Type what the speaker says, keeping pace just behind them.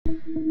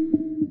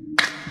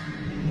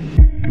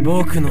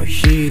僕の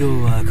ヒーロ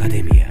ーアカ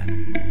デミア。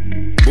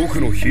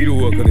僕のヒーロ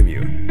ーアカデミ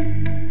ア。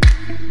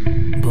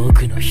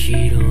僕のヒ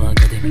ーローア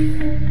カデミ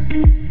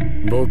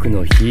ア。僕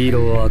のヒーロ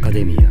ーアカ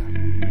デミア。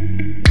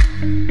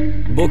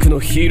僕の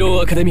ヒーロ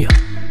ーアカデミア。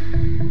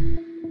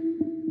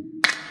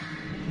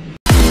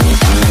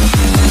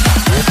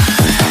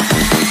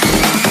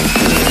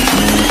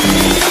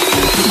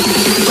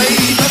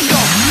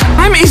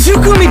I'm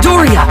Izuku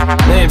Midoriya.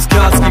 Name's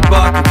Katsuki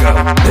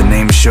Bakugo. The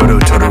name's Shoto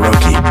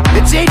Todoroki.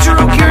 It's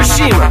Eiichiro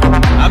Kirishima.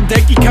 I'm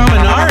Denki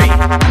Kaminari.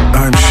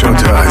 I'm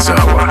Shota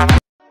Aizawa.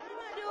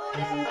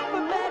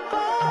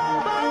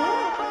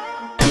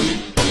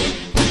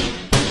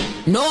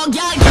 No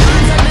girl can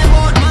tell me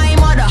about my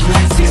mother.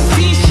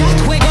 16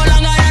 shots we go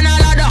longer than a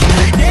ladder.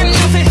 Them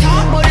nothing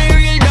talk but they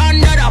real done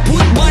dada.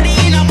 Put body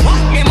in a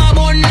pot, them a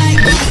bun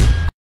like that.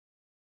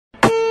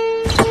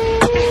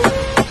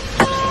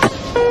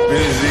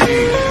 Busy.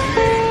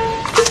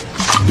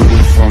 Do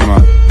it for me,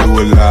 do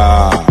it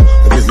loud.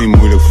 Het is niet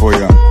moeilijk voor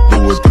je,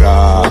 doe het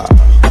traag.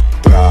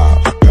 Traag,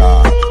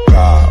 traag,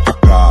 traag,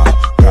 traag,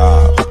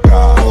 traag,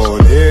 traag. Oh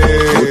nee.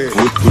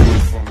 Doe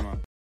het voor me.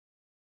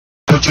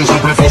 Pictures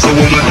of me vast, wil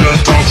je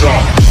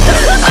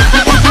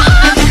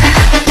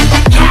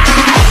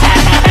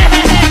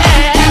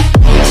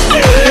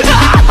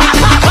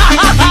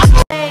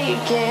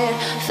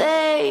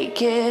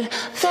get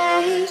top.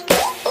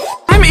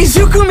 I'm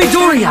Izuku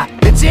Midoriya.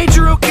 It's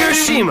Eiichiro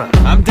Kirishima.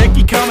 I'm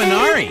Denki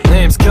Kaminari.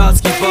 Name's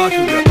Katsuki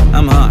Bakugo.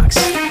 I'm Hawks.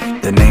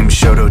 The name's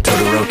Shoto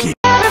Todoroki.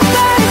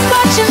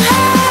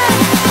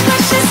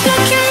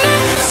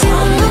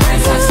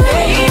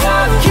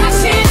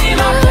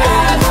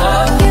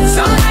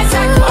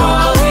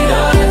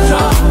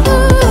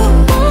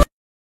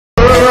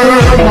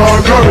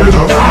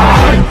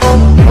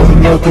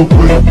 Dale tu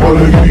cuerpo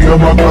alegría,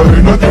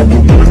 Macarena, que tu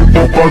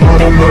cuerpo para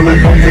dar la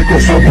alegría y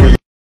cosas buenas.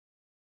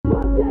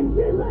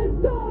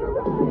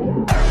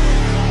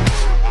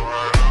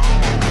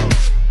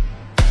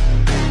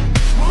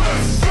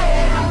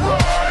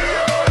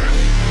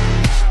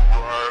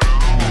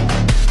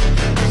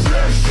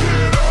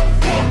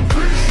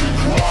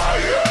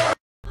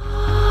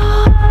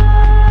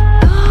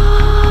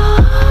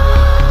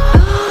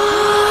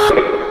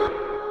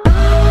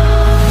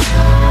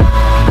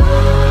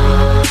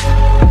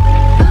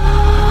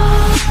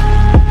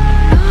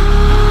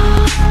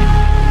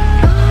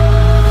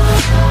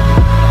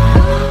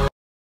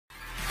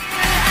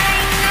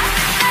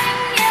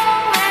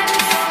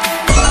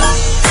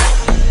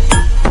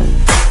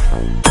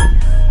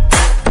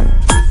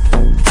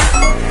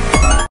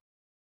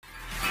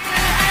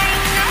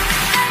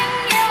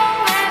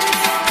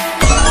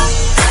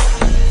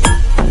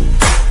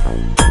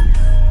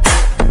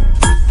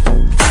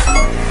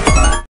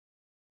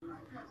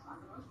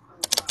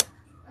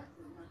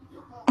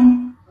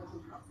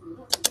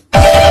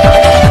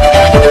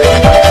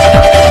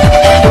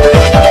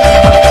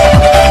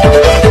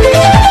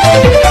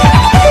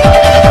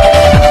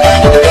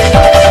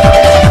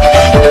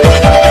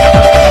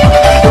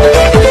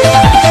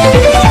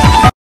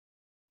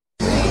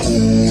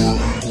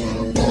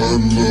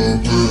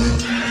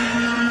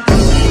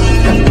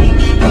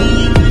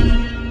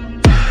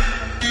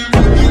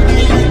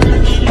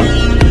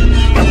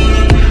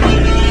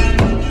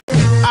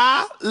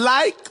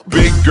 Like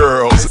big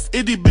girls,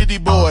 itty bitty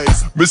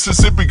boys,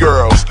 Mississippi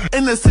girls,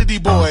 and the city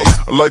boys.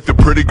 I like the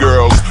pretty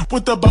girls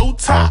with the bow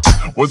tie.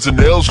 Once the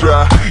nails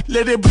dry,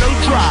 let it blow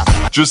dry.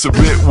 Just a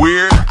bit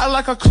weird. I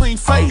like a clean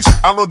face.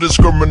 I don't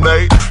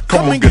discriminate.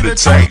 Come on, get a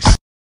taste.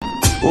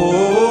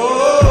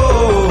 Oh,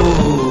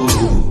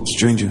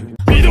 stranger.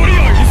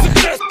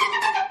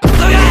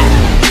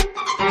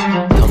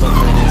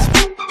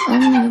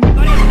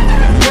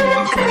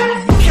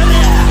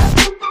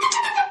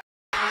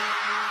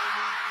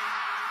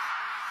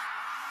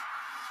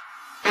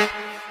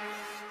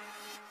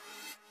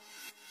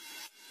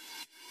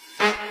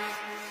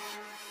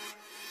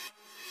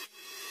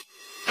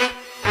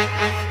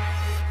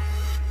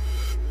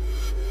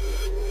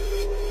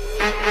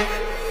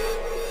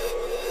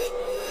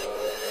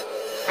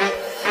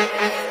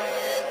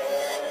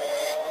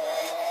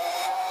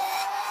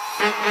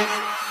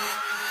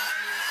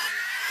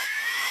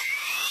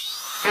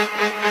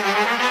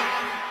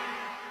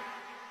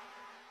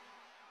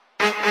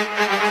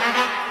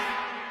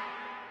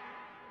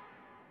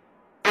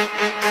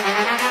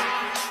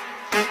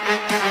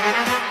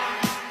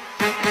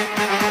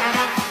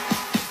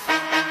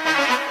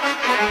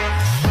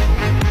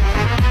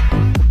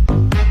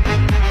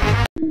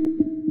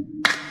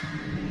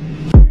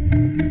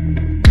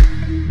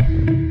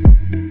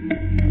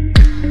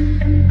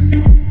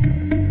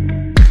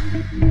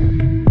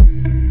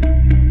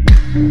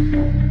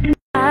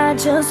 I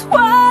just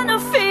wanna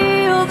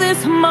feel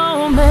this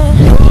moment.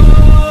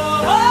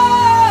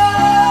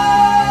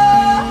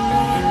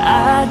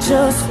 I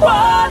just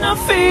wanna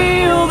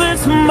feel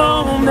this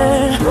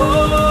moment.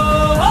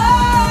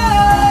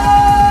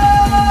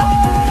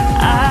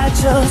 I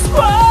just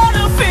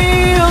wanna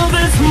feel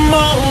this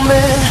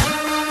moment.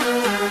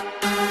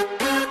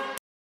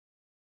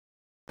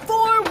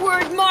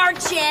 Forward march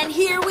Attention,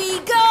 here we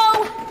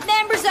go!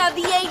 Members of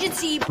the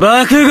agency.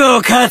 爆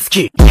豪勝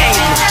樹 1,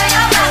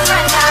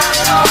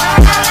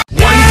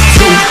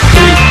 2,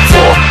 3, 4,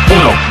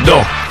 1,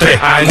 2, 3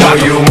 I know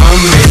you want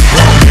me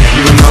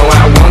You know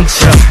I want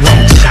you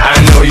I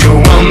know you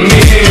want me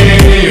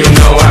You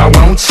know I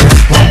want you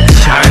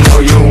I know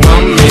you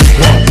want me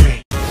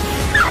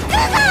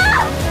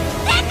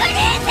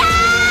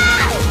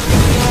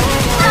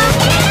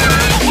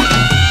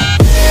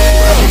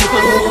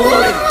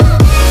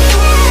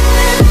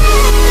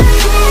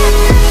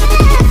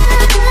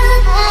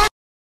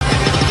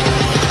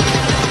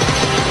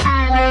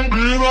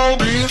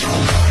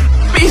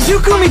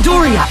Izuku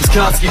Midoriya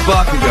Katsuki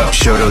Bakugo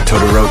Shoto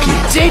Todoroki.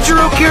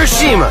 Seijiro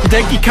Kirishima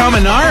Deki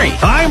Kaminari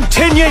I'm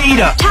Tenya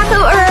Ida Taku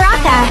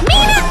Uraraka.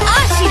 Mina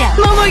Ashida.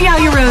 Momoya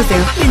Yorozu.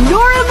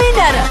 Minoru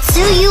Mineta.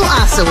 Tsuyu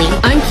Asui.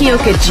 I'm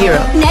Kyoka Jiro.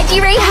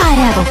 Nejire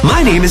Hideout.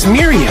 My name is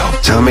Mirio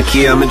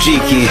Tamaki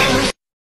Yamajiki.